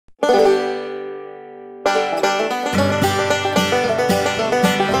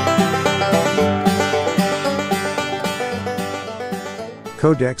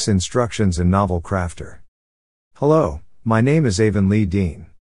Codex instructions in Novelcrafter. Hello, my name is Avon Lee Dean.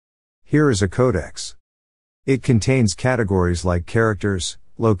 Here is a codex. It contains categories like characters,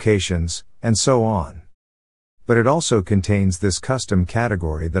 locations, and so on. But it also contains this custom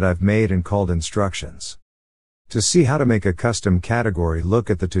category that I've made and called instructions. To see how to make a custom category, look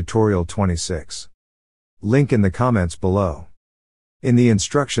at the tutorial 26. Link in the comments below. In the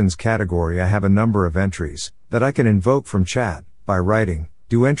instructions category I have a number of entries that I can invoke from chat by writing,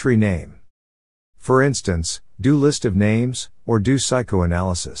 do entry name. For instance, do list of names, or do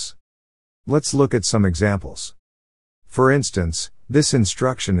psychoanalysis. Let's look at some examples. For instance, this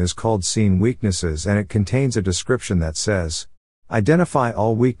instruction is called scene weaknesses and it contains a description that says, identify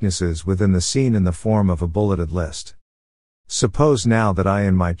all weaknesses within the scene in the form of a bulleted list. Suppose now that I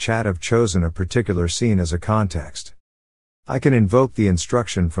in my chat have chosen a particular scene as a context. I can invoke the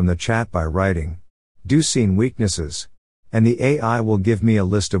instruction from the chat by writing, do scene weaknesses, and the AI will give me a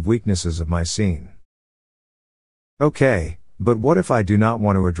list of weaknesses of my scene. Okay, but what if I do not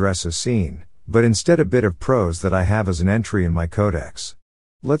want to address a scene, but instead a bit of prose that I have as an entry in my codex?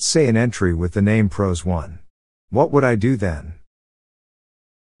 Let's say an entry with the name prose1. What would I do then?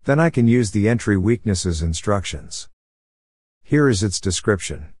 Then I can use the entry weaknesses instructions. Here is its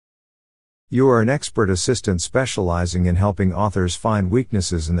description. You are an expert assistant specializing in helping authors find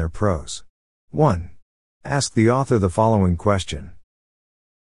weaknesses in their prose. 1. Ask the author the following question,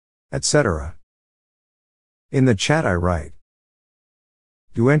 etc. In the chat I write,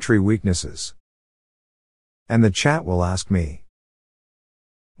 do entry weaknesses. And the chat will ask me,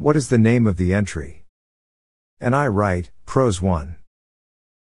 what is the name of the entry? And I write, prose1.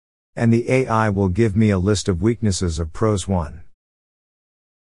 And the AI will give me a list of weaknesses of prose1.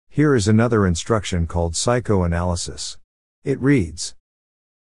 Here is another instruction called Psychoanalysis. It reads,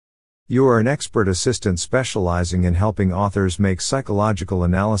 you are an expert assistant specializing in helping authors make psychological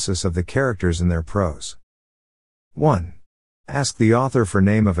analysis of the characters in their prose. 1. Ask the author for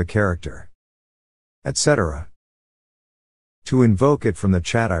name of a character, etc. To invoke it from the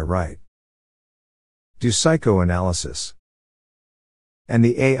chat I write, do psychoanalysis. And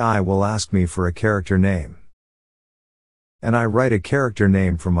the AI will ask me for a character name. And I write a character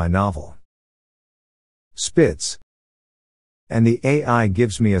name from my novel, Spitz. And the AI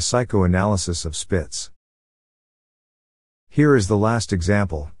gives me a psychoanalysis of Spitz. Here is the last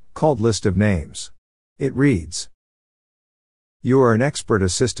example, called list of names. It reads, you are an expert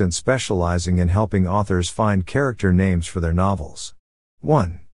assistant specializing in helping authors find character names for their novels.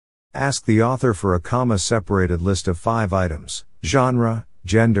 1. Ask the author for a comma-separated list of 5 items, genre,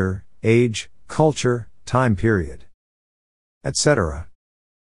 gender, age, culture, time period, etc.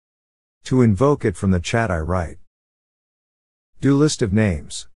 To invoke it from the chat I write, do list of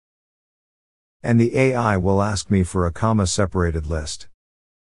names. And the AI will ask me for a comma-separated list.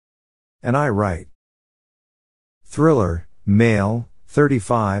 And I write, thriller, male,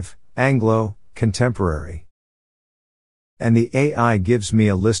 35, Anglo, contemporary. And the AI gives me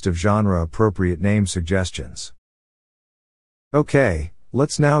a list of genre-appropriate name suggestions. Okay,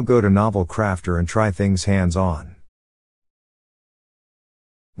 let's now go to Novelcrafter and try things hands-on.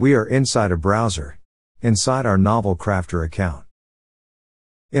 We are inside a browser, inside our Novelcrafter account.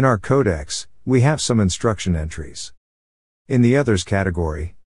 In our codex, we have some instruction entries. In the others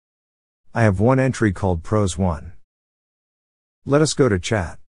category, I have one entry called prose1. Let us go to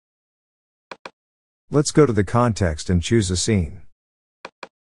chat. Let's go to the context and choose a scene.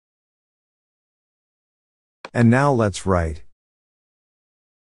 And now let's write,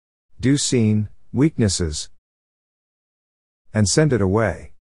 do scene, weaknesses, and send it away.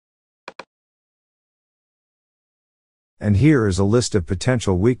 And here is a list of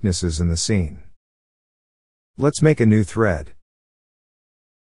potential weaknesses in the scene. Let's make a new thread.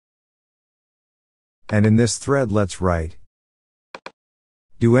 And in this thread let's write,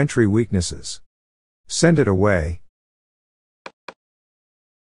 do entry weaknesses. Send it away.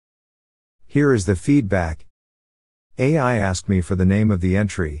 Here is the feedback. AI asked me for the name of the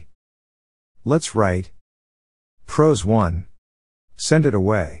entry. Let's write, prose1. Send it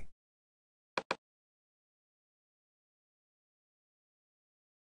away.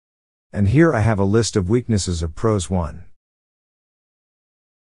 And here I have a list of weaknesses of prose1.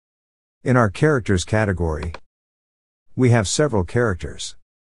 In our characters category, we have several characters.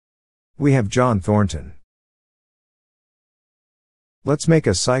 We have John Thornton. Let's make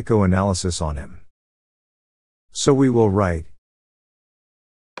a psychoanalysis on him. So we will write,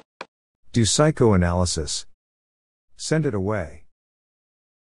 do psychoanalysis. Send it away.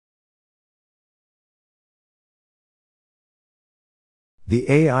 The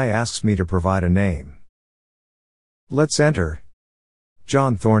AI asks me to provide a name. Let's enter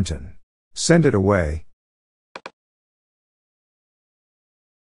John Thornton. Send it away.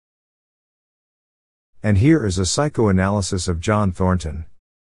 And here is a psychoanalysis of John Thornton.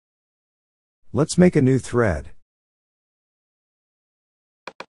 Let's make a new thread.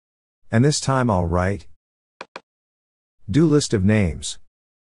 And this time I'll write do list of names.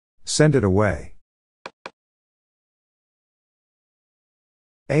 Send it away.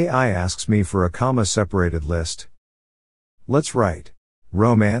 AI asks me for a comma-separated list. Let's write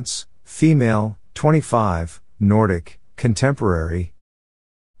romance, female, 25, Nordic, contemporary.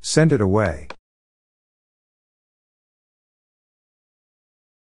 Send it away.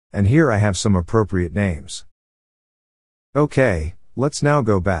 And here I have some appropriate names. Okay, let's now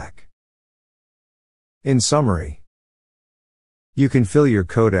go back. In summary, you can fill your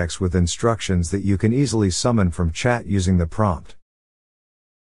codex with instructions that you can easily summon from chat using the prompt.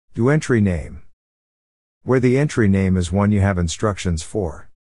 Do entry name, where the entry name is one you have instructions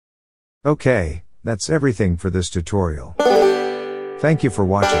for. Okay, that's everything for this tutorial. Thank you for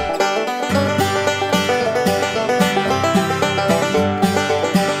watching.